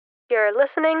You're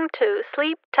listening to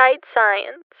Sleep Tight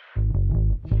Science.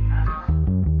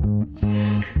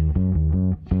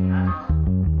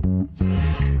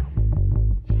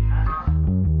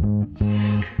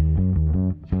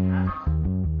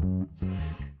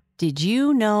 Did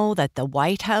you know that the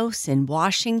White House in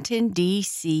Washington,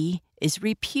 D.C. is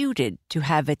reputed to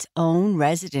have its own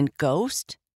resident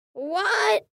ghost?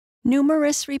 What?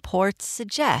 Numerous reports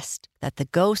suggest that the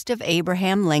ghost of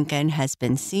Abraham Lincoln has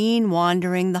been seen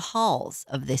wandering the halls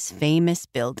of this famous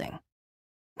building.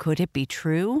 Could it be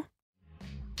true?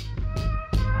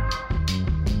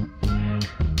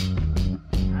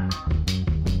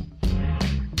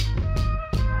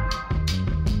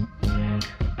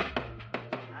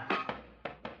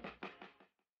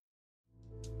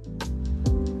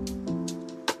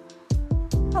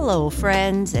 Hello,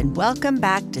 friends, and welcome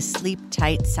back to Sleep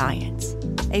Tight Science,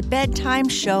 a bedtime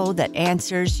show that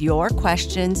answers your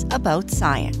questions about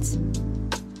science.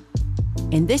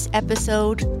 In this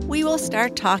episode, we will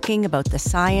start talking about the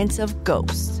science of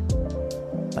ghosts.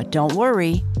 But don't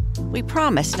worry, we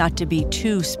promise not to be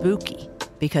too spooky,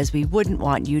 because we wouldn't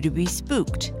want you to be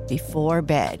spooked before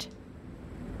bed.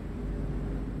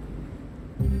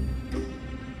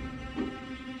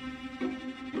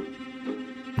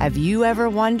 Have you ever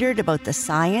wondered about the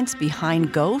science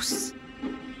behind ghosts?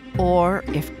 Or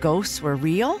if ghosts were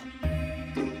real?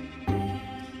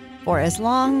 For as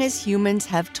long as humans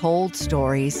have told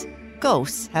stories,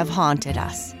 ghosts have haunted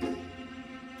us.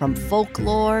 From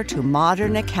folklore to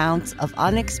modern accounts of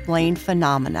unexplained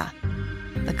phenomena,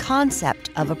 the concept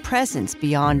of a presence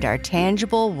beyond our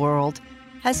tangible world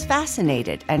has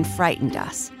fascinated and frightened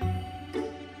us.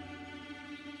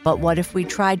 But what if we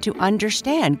tried to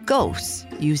understand ghosts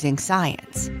using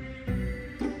science?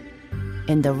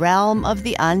 In the realm of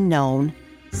the unknown,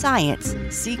 science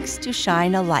seeks to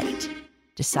shine a light,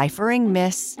 deciphering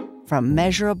myths from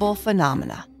measurable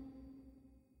phenomena.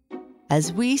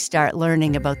 As we start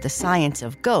learning about the science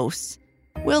of ghosts,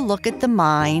 we'll look at the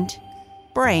mind,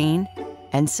 brain,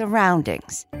 and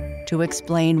surroundings to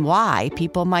explain why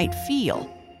people might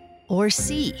feel or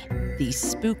see these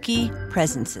spooky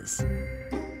presences.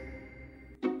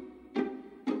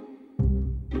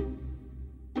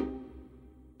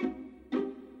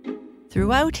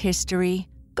 Throughout history,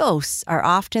 ghosts are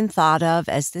often thought of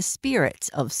as the spirits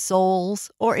of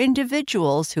souls or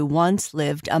individuals who once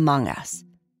lived among us.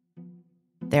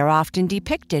 They're often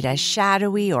depicted as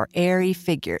shadowy or airy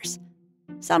figures,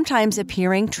 sometimes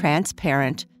appearing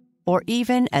transparent or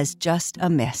even as just a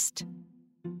mist.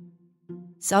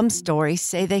 Some stories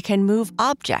say they can move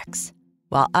objects,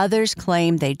 while others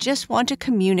claim they just want to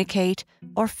communicate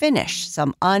or finish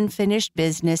some unfinished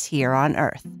business here on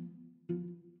Earth.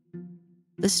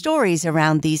 The stories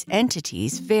around these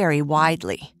entities vary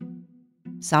widely.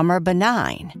 Some are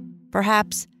benign,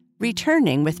 perhaps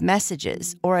returning with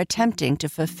messages or attempting to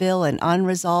fulfill an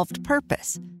unresolved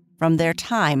purpose from their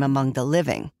time among the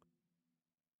living,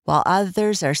 while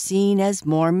others are seen as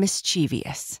more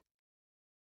mischievous.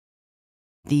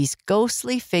 These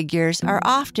ghostly figures are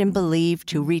often believed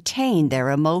to retain their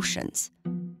emotions,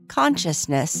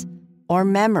 consciousness, or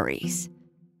memories,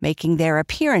 making their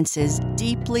appearances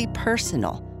deeply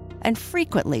personal and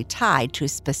frequently tied to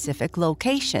specific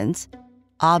locations,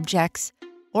 objects,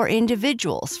 or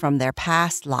individuals from their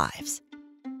past lives.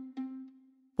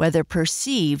 Whether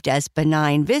perceived as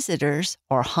benign visitors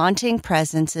or haunting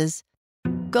presences,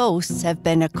 ghosts have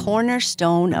been a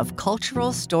cornerstone of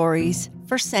cultural stories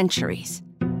for centuries,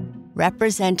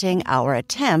 representing our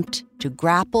attempt to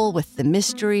grapple with the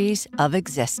mysteries of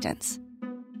existence.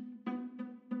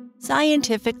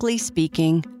 Scientifically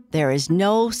speaking, there is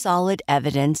no solid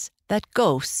evidence that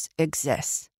ghosts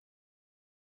exist.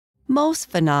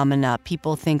 Most phenomena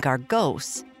people think are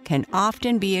ghosts can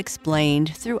often be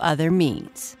explained through other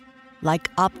means,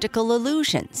 like optical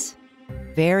illusions,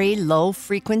 very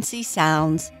low-frequency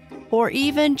sounds, or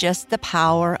even just the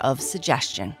power of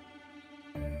suggestion.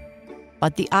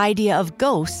 But the idea of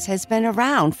ghosts has been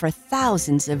around for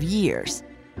thousands of years,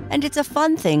 and it's a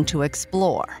fun thing to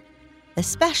explore,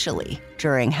 especially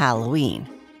during Halloween.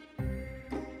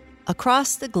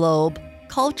 Across the globe,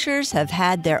 cultures have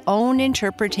had their own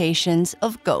interpretations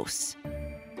of ghosts.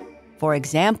 For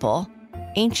example,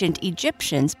 ancient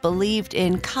Egyptians believed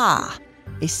in Ka,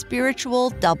 a spiritual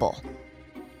double.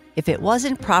 If it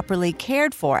wasn't properly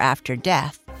cared for after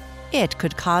death, it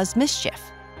could cause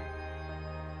mischief.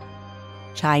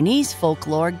 Chinese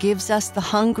folklore gives us the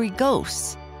hungry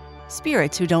ghosts,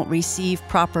 spirits who don't receive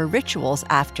proper rituals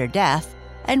after death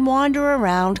and wander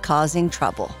around causing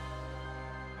trouble.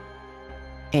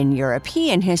 In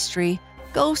European history,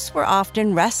 ghosts were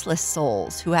often restless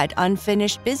souls who had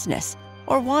unfinished business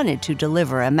or wanted to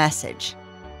deliver a message.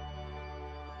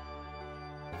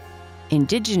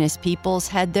 Indigenous peoples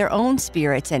had their own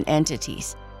spirits and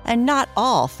entities, and not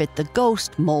all fit the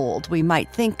ghost mold we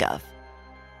might think of.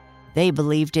 They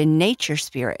believed in nature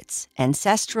spirits,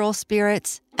 ancestral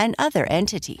spirits, and other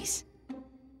entities.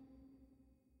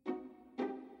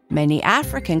 Many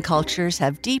African cultures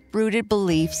have deep-rooted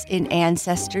beliefs in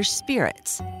ancestor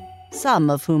spirits, some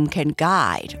of whom can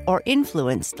guide or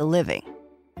influence the living.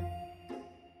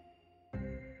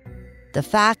 The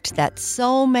fact that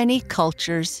so many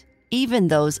cultures, even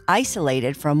those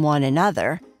isolated from one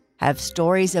another, have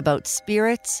stories about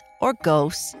spirits or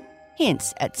ghosts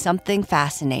hints at something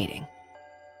fascinating.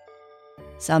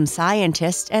 Some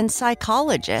scientists and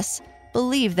psychologists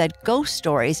believe that ghost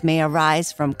stories may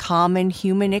arise from common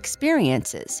human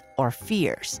experiences or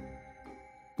fears,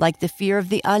 like the fear of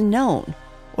the unknown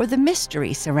or the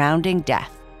mystery surrounding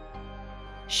death.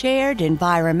 Shared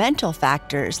environmental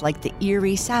factors like the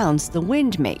eerie sounds the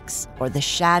wind makes or the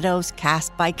shadows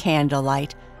cast by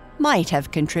candlelight might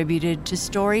have contributed to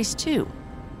stories too.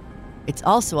 It's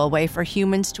also a way for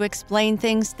humans to explain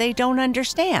things they don't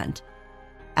understand.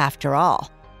 After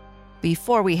all,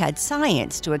 before we had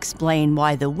science to explain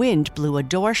why the wind blew a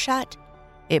door shut,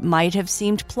 it might have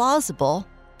seemed plausible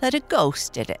that a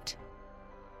ghost did it.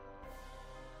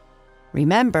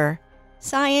 Remember,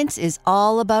 science is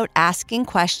all about asking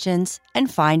questions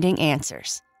and finding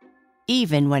answers,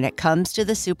 even when it comes to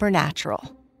the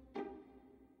supernatural.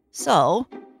 So,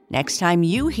 next time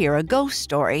you hear a ghost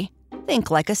story, think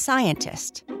like a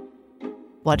scientist.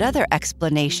 What other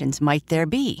explanations might there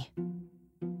be?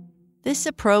 This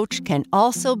approach can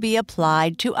also be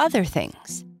applied to other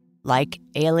things, like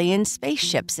alien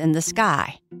spaceships in the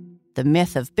sky, the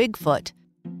myth of Bigfoot,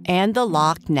 and the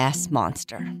Loch Ness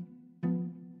Monster.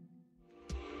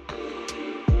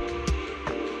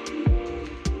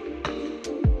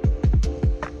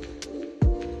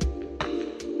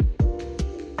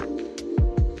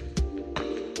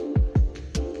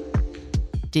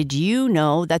 Did you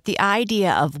know that the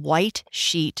idea of white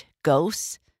sheet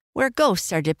ghosts, where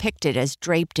ghosts are depicted as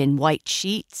draped in white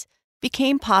sheets,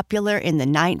 became popular in the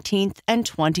 19th and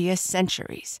 20th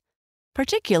centuries,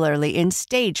 particularly in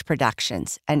stage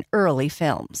productions and early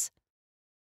films?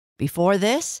 Before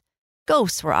this,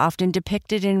 ghosts were often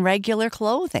depicted in regular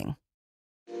clothing.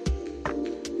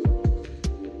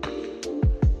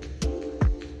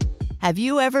 Have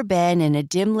you ever been in a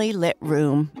dimly lit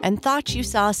room and thought you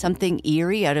saw something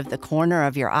eerie out of the corner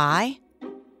of your eye?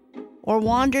 Or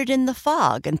wandered in the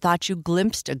fog and thought you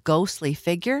glimpsed a ghostly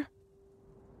figure?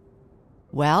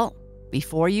 Well,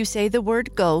 before you say the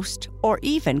word ghost or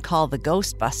even call the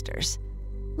Ghostbusters,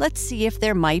 let's see if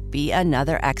there might be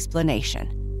another explanation.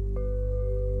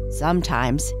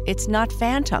 Sometimes it's not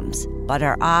phantoms, but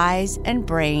our eyes and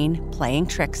brain playing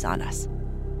tricks on us.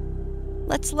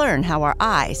 Let's learn how our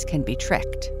eyes can be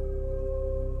tricked.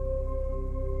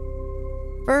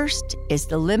 First is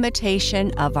the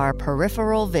limitation of our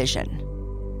peripheral vision.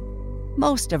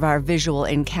 Most of our visual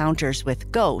encounters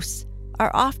with ghosts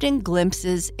are often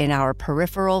glimpses in our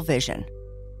peripheral vision.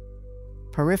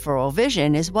 Peripheral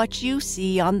vision is what you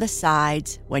see on the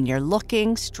sides when you're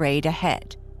looking straight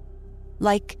ahead,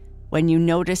 like when you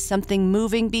notice something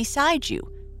moving beside you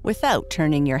without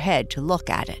turning your head to look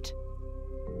at it.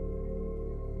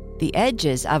 The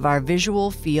edges of our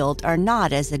visual field are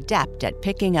not as adept at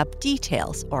picking up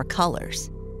details or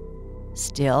colors.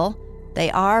 Still,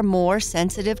 they are more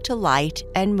sensitive to light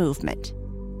and movement.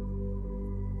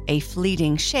 A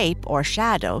fleeting shape or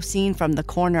shadow seen from the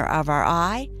corner of our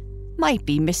eye might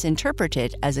be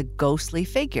misinterpreted as a ghostly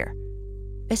figure,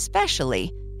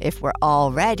 especially if we're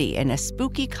already in a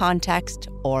spooky context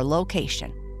or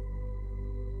location.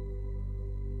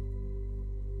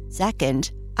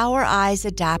 Second, our eyes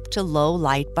adapt to low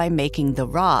light by making the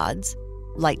rods,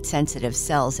 light-sensitive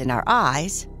cells in our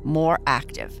eyes, more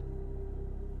active.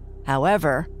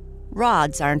 However,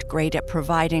 rods aren't great at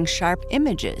providing sharp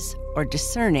images or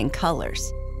discerning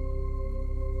colors.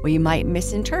 We might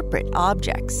misinterpret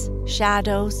objects,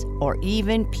 shadows, or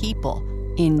even people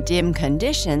in dim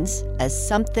conditions as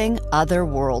something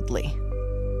otherworldly.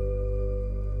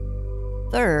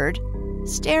 Third,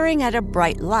 staring at a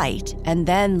bright light and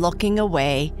then looking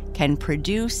away can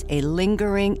produce a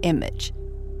lingering image,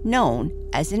 known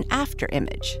as an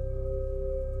afterimage.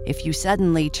 If you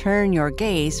suddenly turn your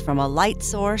gaze from a light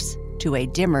source to a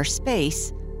dimmer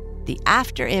space, the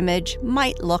afterimage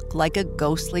might look like a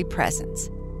ghostly presence.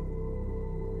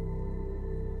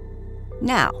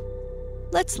 Now,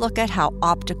 let's look at how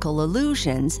optical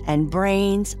illusions and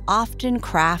brains often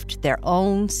craft their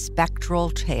own spectral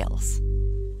tales.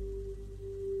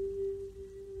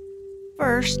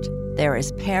 First, there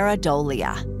is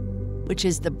pareidolia, which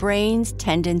is the brain's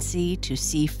tendency to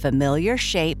see familiar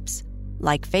shapes,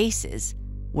 like faces,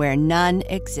 where none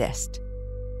exist.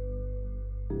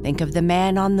 Think of the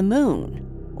man on the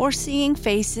moon, or seeing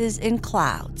faces in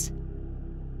clouds.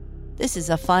 This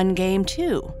is a fun game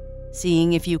too,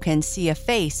 seeing if you can see a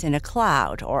face in a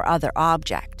cloud or other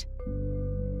object.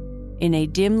 In a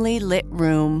dimly lit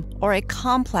room or a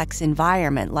complex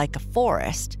environment like a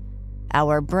forest,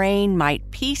 our brain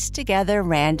might piece together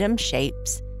random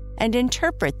shapes and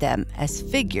interpret them as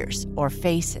figures or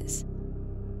faces.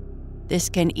 This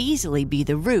can easily be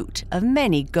the root of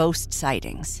many ghost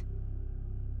sightings.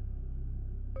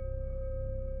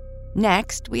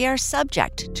 Next, we are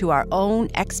subject to our own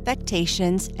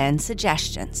expectations and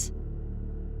suggestions.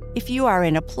 If you are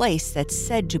in a place that's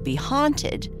said to be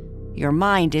haunted, your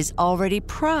mind is already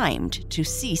primed to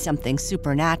see something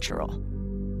supernatural.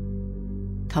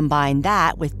 Combine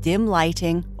that with dim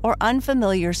lighting or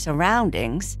unfamiliar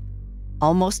surroundings,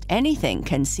 almost anything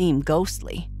can seem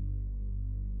ghostly.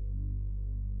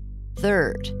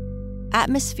 Third,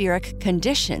 atmospheric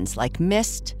conditions like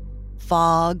mist,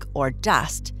 fog, or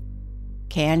dust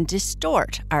can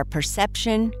distort our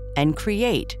perception and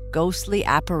create ghostly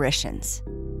apparitions.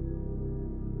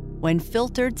 When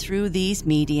filtered through these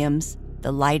mediums,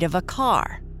 the light of a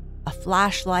car, a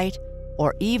flashlight,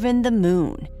 or even the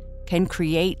moon can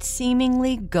create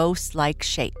seemingly ghost-like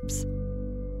shapes.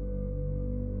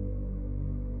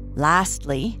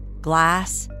 Lastly,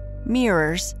 glass,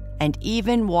 mirrors, and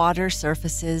even water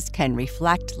surfaces can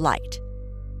reflect light,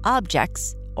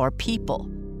 objects, or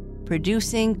people,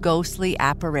 producing ghostly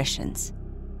apparitions.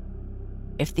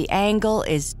 If the angle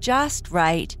is just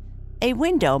right, a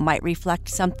window might reflect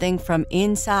something from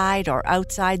inside or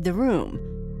outside the room,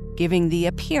 giving the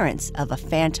appearance of a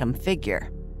phantom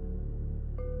figure.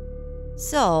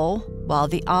 So, while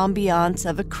the ambiance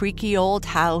of a creaky old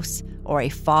house or a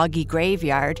foggy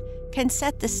graveyard can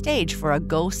set the stage for a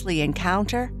ghostly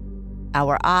encounter,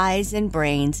 our eyes and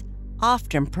brains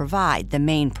often provide the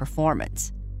main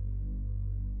performance.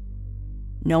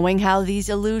 Knowing how these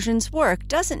illusions work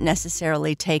doesn't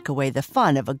necessarily take away the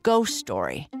fun of a ghost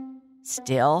story.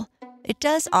 Still, it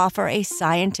does offer a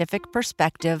scientific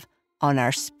perspective on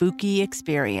our spooky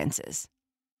experiences.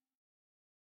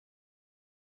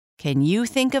 Can you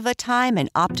think of a time an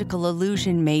optical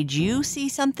illusion made you see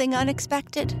something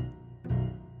unexpected?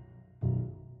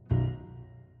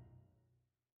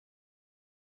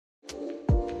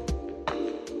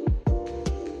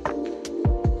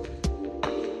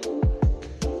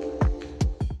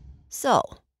 So,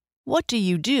 what do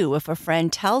you do if a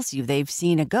friend tells you they've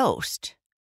seen a ghost?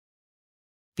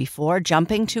 Before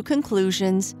jumping to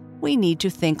conclusions, we need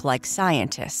to think like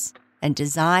scientists and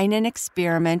design an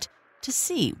experiment to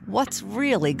see what's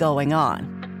really going on.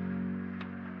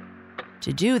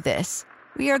 To do this,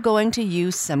 we are going to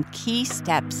use some key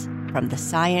steps from the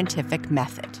scientific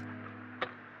method.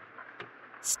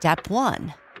 Step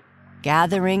 1.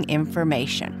 Gathering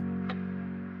information.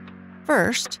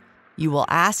 First, you will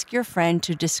ask your friend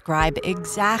to describe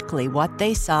exactly what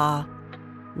they saw,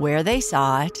 where they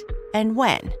saw it, and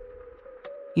when.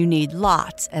 You need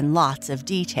lots and lots of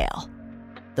detail.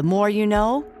 The more you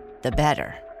know, the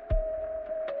better.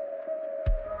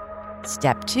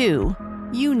 Step 2,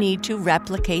 you need to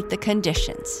replicate the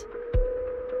conditions.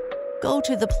 Go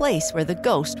to the place where the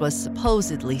ghost was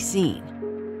supposedly seen.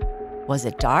 Was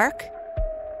it dark?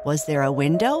 Was there a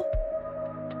window?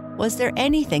 Was there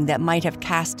anything that might have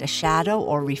cast a shadow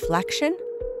or reflection?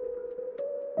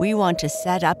 We want to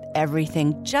set up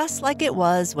everything just like it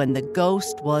was when the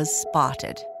ghost was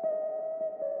spotted.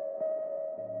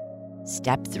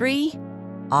 Step 3,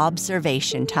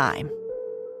 observation time.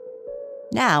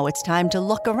 Now it's time to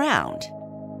look around.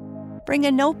 Bring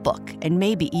a notebook and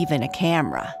maybe even a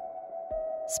camera.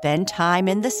 Spend time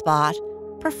in the spot,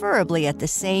 preferably at the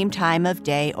same time of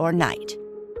day or night.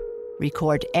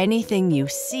 Record anything you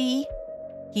see,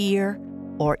 hear,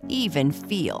 or even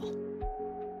feel.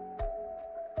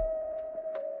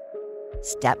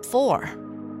 Step 4.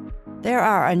 There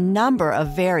are a number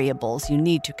of variables you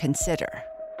need to consider.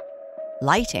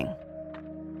 Lighting.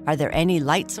 Are there any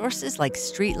light sources like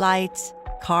street lights,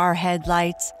 car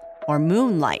headlights, or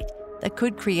moonlight that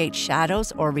could create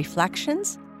shadows or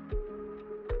reflections?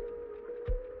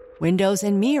 Windows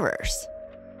and mirrors.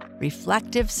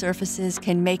 Reflective surfaces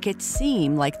can make it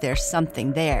seem like there's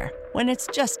something there when it's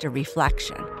just a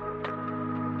reflection.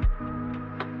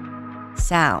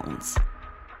 Sounds.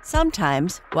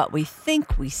 Sometimes what we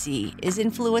think we see is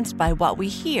influenced by what we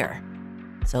hear,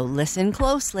 so listen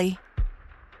closely.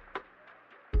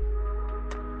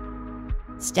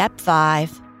 Step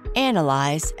 5.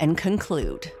 analyze, and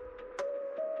conclude.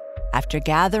 After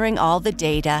gathering all the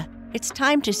data, it's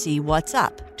time to see what's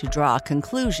up to draw a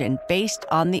conclusion based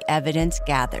on the evidence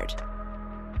gathered.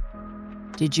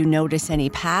 Did you notice any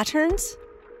patterns?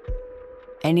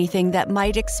 Anything that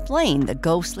might explain the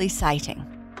ghostly sighting?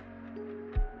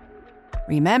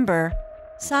 Remember,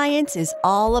 science is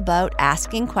all about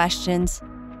asking questions,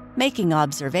 making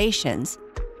observations,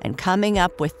 and coming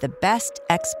up with the best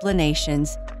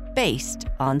explanations based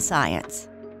on science.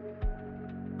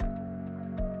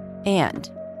 And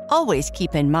always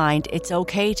keep in mind it's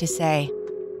okay to say,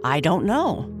 "I don't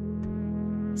know."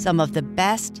 Some of the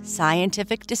best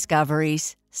scientific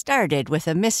discoveries started with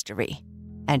a mystery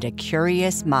and a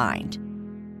curious mind,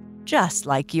 just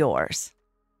like yours.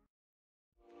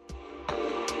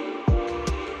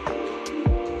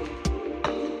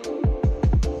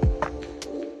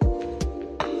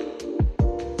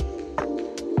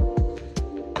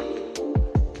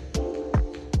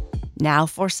 Now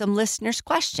for some listeners'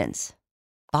 questions.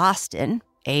 Boston,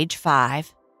 age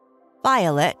 5.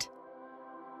 Violet.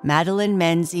 Madeline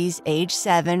Menzies, age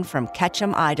 7, from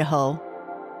Ketchum, Idaho.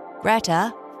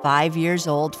 Greta, 5 years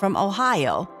old, from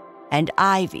Ohio. And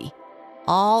Ivy,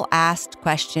 all asked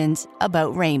questions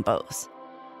about rainbows.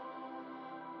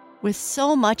 With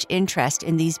so much interest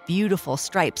in these beautiful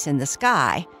stripes in the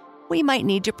sky, we might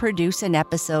need to produce an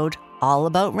episode all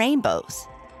about rainbows.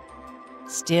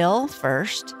 Still,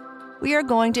 first, we are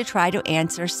going to try to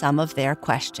answer some of their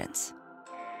questions.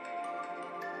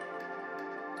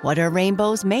 What are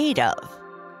rainbows made of?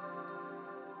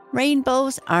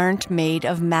 Rainbows aren't made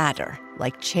of matter,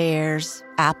 like chairs,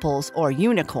 apples, or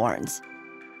unicorns.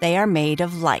 They are made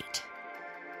of light.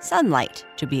 Sunlight,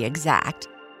 to be exact,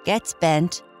 gets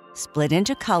bent, split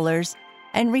into colors,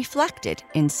 and reflected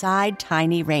inside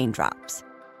tiny raindrops.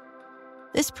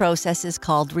 This process is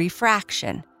called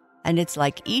refraction, and it's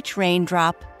like each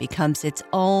raindrop becomes its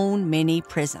own mini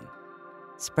prism,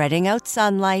 spreading out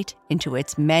sunlight into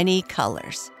its many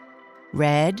colors: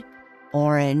 red,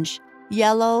 orange,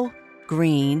 yellow,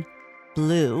 green,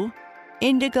 blue,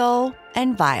 indigo,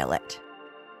 and violet.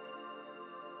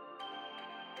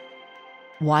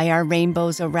 Why are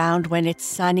rainbows around when it's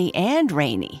sunny and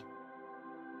rainy?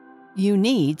 You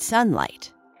need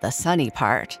sunlight, the sunny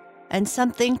part, and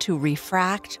something to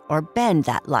refract or bend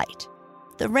that light,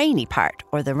 the rainy part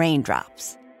or the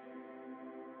raindrops.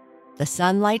 The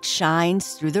sunlight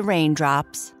shines through the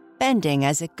raindrops, bending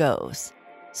as it goes,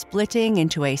 splitting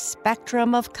into a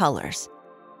spectrum of colors,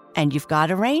 and you've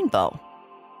got a rainbow.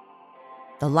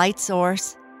 The light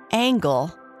source,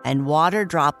 angle, and water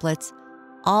droplets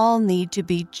all need to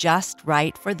be just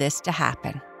right for this to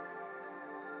happen.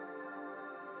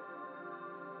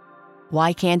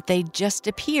 Why can't they just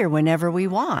appear whenever we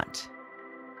want?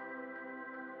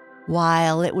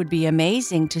 While it would be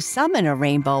amazing to summon a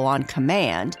rainbow on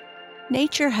command,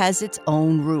 nature has its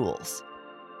own rules.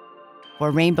 For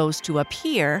rainbows to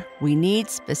appear, we need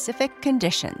specific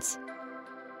conditions: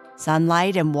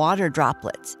 sunlight and water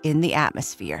droplets in the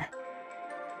atmosphere.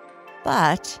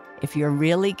 But if you're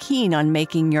really keen on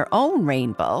making your own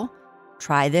rainbow,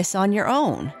 try this on your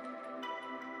own.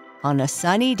 On a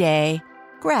sunny day,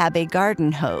 grab a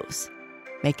garden hose,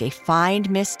 make a fine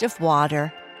mist of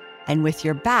water, and with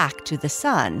your back to the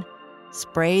sun,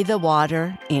 spray the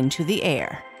water into the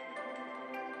air.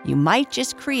 You might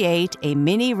just create a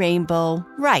mini rainbow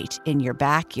right in your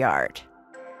backyard.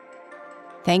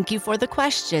 Thank you for the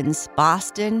questions,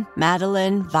 Boston,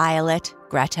 Madeline, Violet,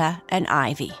 Greta, and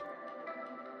Ivy.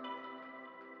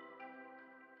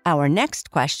 Our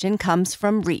next question comes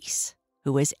from Reese,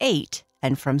 who is 8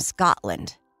 and from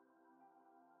Scotland.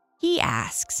 He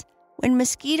asks, when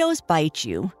mosquitoes bite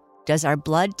you, does our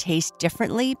blood taste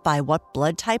differently by what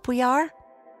blood type we are?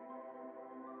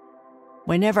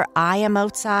 Whenever I am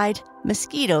outside,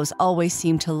 mosquitoes always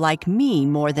seem to like me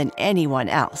more than anyone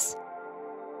else.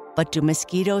 But do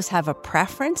mosquitoes have a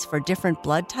preference for different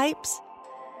blood types?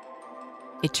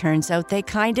 It turns out they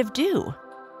kind of do.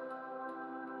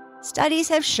 Studies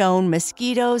have shown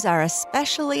mosquitoes are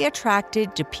especially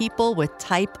attracted to people with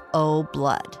type O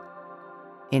blood.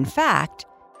 In fact,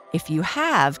 if you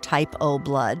have type O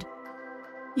blood,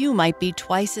 you might be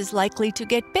twice as likely to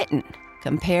get bitten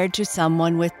compared to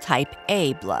someone with type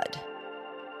A blood.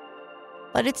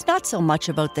 But it's not so much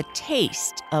about the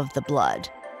taste of the blood.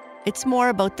 It's more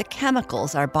about the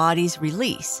chemicals our bodies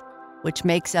release, which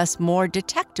makes us more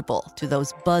detectable to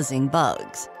those buzzing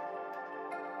bugs.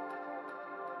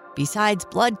 Besides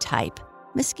blood type,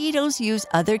 mosquitoes use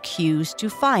other cues to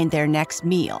find their next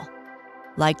meal,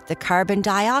 like the carbon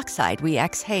dioxide we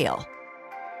exhale,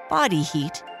 body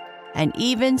heat, and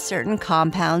even certain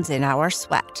compounds in our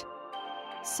sweat.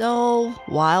 So,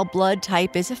 while blood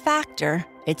type is a factor,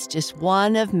 it's just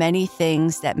one of many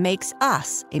things that makes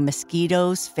us a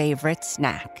mosquito's favorite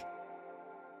snack.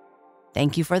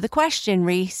 Thank you for the question,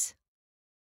 Reese.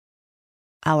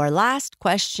 Our last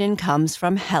question comes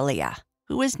from Helia,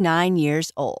 who is 9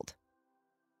 years old.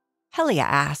 Helia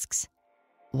asks,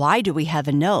 why do we have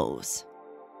a nose?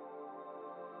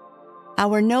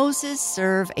 Our noses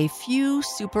serve a few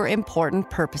super important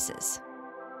purposes.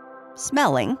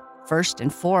 Smelling, first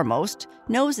and foremost,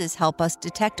 noses help us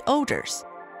detect odors.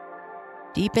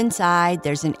 Deep inside,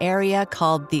 there's an area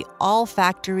called the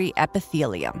olfactory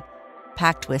epithelium,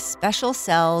 packed with special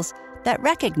cells that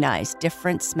recognize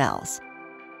different smells.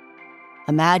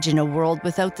 Imagine a world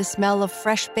without the smell of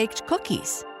fresh-baked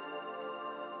cookies.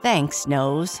 Thanks,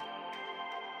 nose.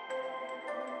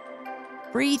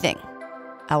 Breathing.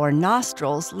 Our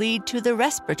nostrils lead to the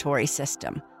respiratory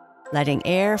system, letting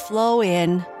air flow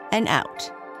in and out.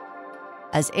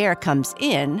 As air comes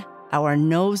in, our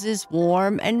noses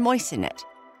warm and moisten it,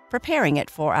 preparing it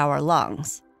for our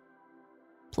lungs.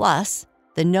 Plus,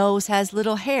 the nose has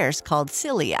little hairs called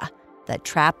cilia that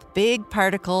trap big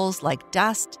particles like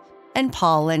dust and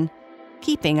pollen,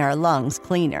 keeping our lungs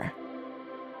cleaner.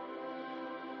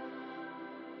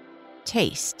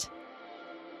 Taste.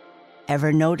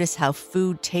 Ever notice how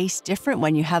food tastes different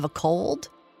when you have a cold?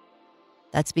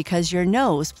 That's because your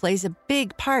nose plays a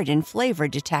big part in flavor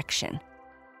detection.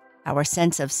 Our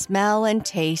sense of smell and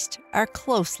taste are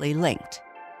closely linked.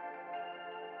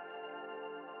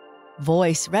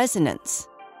 Voice resonance.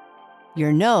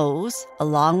 Your nose,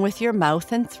 along with your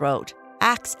mouth and throat,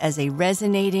 acts as a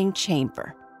resonating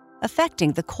chamber,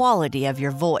 affecting the quality of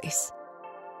your voice.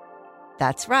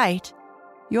 That's right.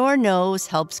 Your nose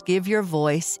helps give your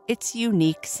voice its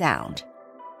unique sound.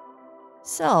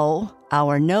 So,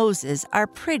 our noses are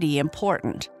pretty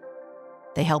important.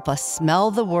 They help us smell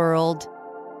the world,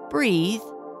 breathe,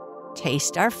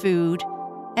 taste our food,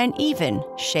 and even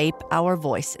shape our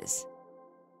voices.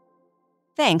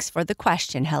 Thanks for the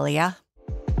question, Helia.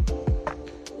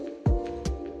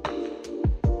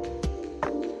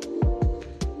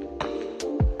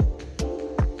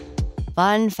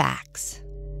 Fun facts.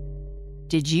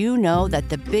 Did you know that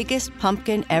the biggest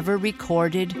pumpkin ever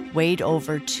recorded weighed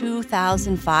over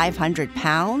 2,500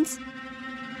 pounds?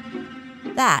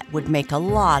 That would make a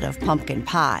lot of pumpkin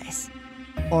pies,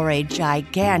 or a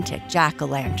gigantic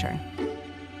jack-o'-lantern.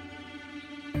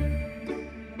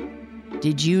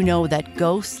 Did you know that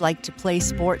ghosts like to play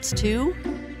sports too?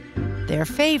 Their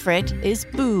favorite is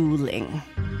bowling.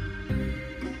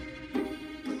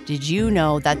 Did you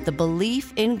know that the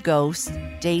belief in ghosts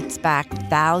dates back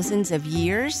thousands of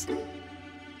years?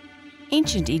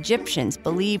 Ancient Egyptians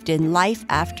believed in life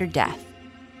after death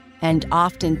and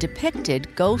often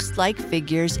depicted ghost-like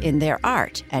figures in their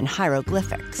art and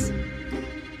hieroglyphics.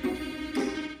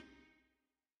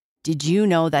 Did you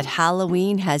know that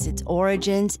Halloween has its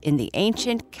origins in the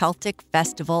ancient Celtic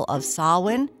festival of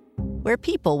Samhain, where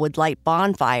people would light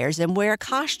bonfires and wear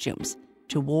costumes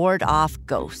to ward off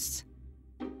ghosts?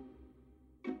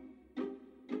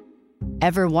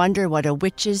 Ever wonder what a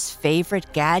witch's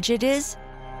favorite gadget is?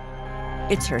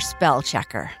 It's her spell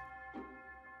checker.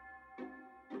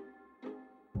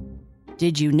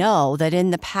 Did you know that in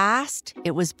the past,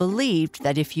 it was believed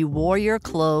that if you wore your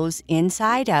clothes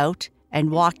inside out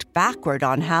and walked backward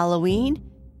on Halloween,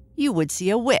 you would see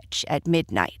a witch at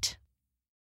midnight?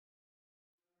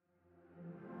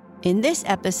 In this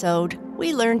episode,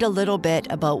 we learned a little bit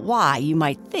about why you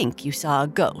might think you saw a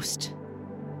ghost.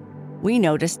 We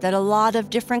noticed that a lot of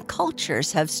different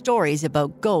cultures have stories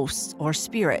about ghosts or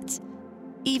spirits,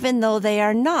 even though they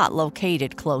are not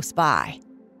located close by.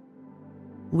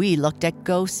 We looked at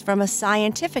ghosts from a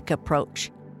scientific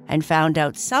approach and found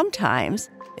out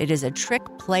sometimes it is a trick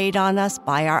played on us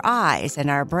by our eyes and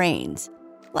our brains,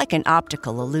 like an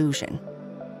optical illusion.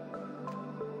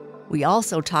 We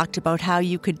also talked about how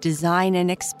you could design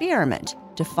an experiment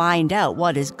to find out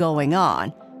what is going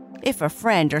on if a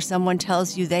friend or someone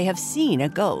tells you they have seen a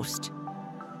ghost.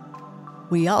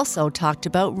 We also talked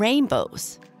about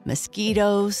rainbows,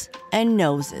 mosquitoes, and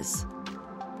noses.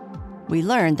 We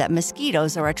learned that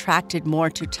mosquitoes are attracted more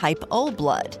to type O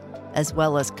blood, as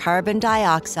well as carbon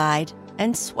dioxide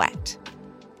and sweat.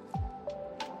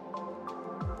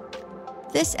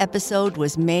 This episode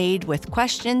was made with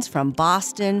questions from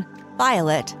Boston,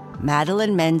 Violet,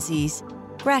 Madeline Menzies,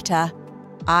 Greta,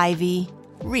 Ivy,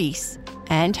 Reese,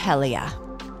 and Helia.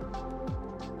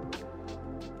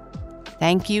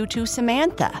 Thank you to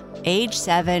Samantha, age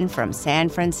 7, from San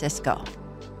Francisco.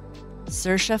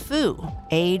 Saoirse Fu,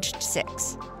 aged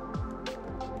 6.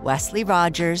 Wesley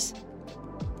Rogers.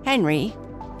 Henry,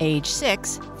 age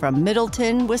 6, from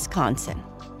Middleton, Wisconsin.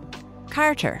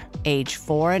 Carter, age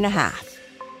 4.5.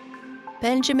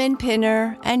 Benjamin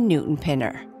Pinner and Newton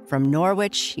Pinner, from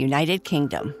Norwich, United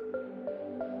Kingdom.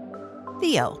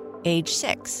 Theo, age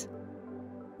 6.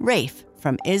 Rafe,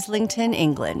 from Islington,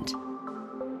 England.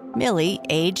 Millie,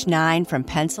 age 9, from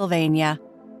Pennsylvania.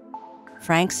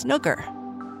 Frank Snugger.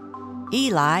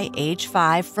 Eli, age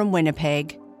 5, from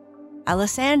Winnipeg.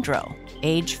 Alessandro,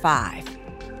 age 5.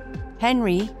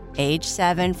 Henry, age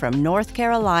 7, from North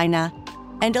Carolina.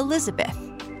 And Elizabeth,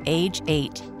 age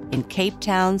 8, in Cape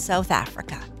Town, South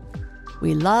Africa.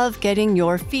 We love getting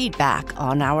your feedback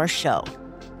on our show.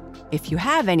 If you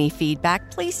have any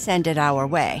feedback, please send it our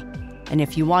way. And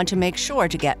if you want to make sure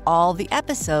to get all the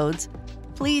episodes,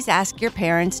 please ask your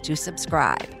parents to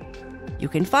subscribe. You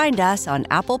can find us on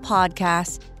Apple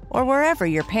Podcasts or wherever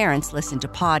your parents listen to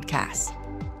podcasts.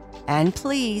 And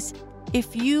please,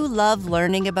 if you love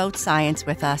learning about science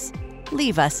with us,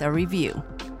 leave us a review.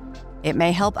 It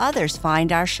may help others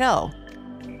find our show.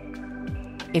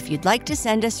 If you'd like to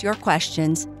send us your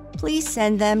questions, please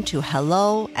send them to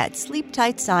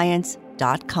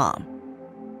hello@sleeptightscience.com.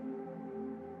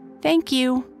 Thank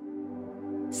you.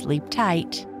 Sleep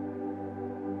tight.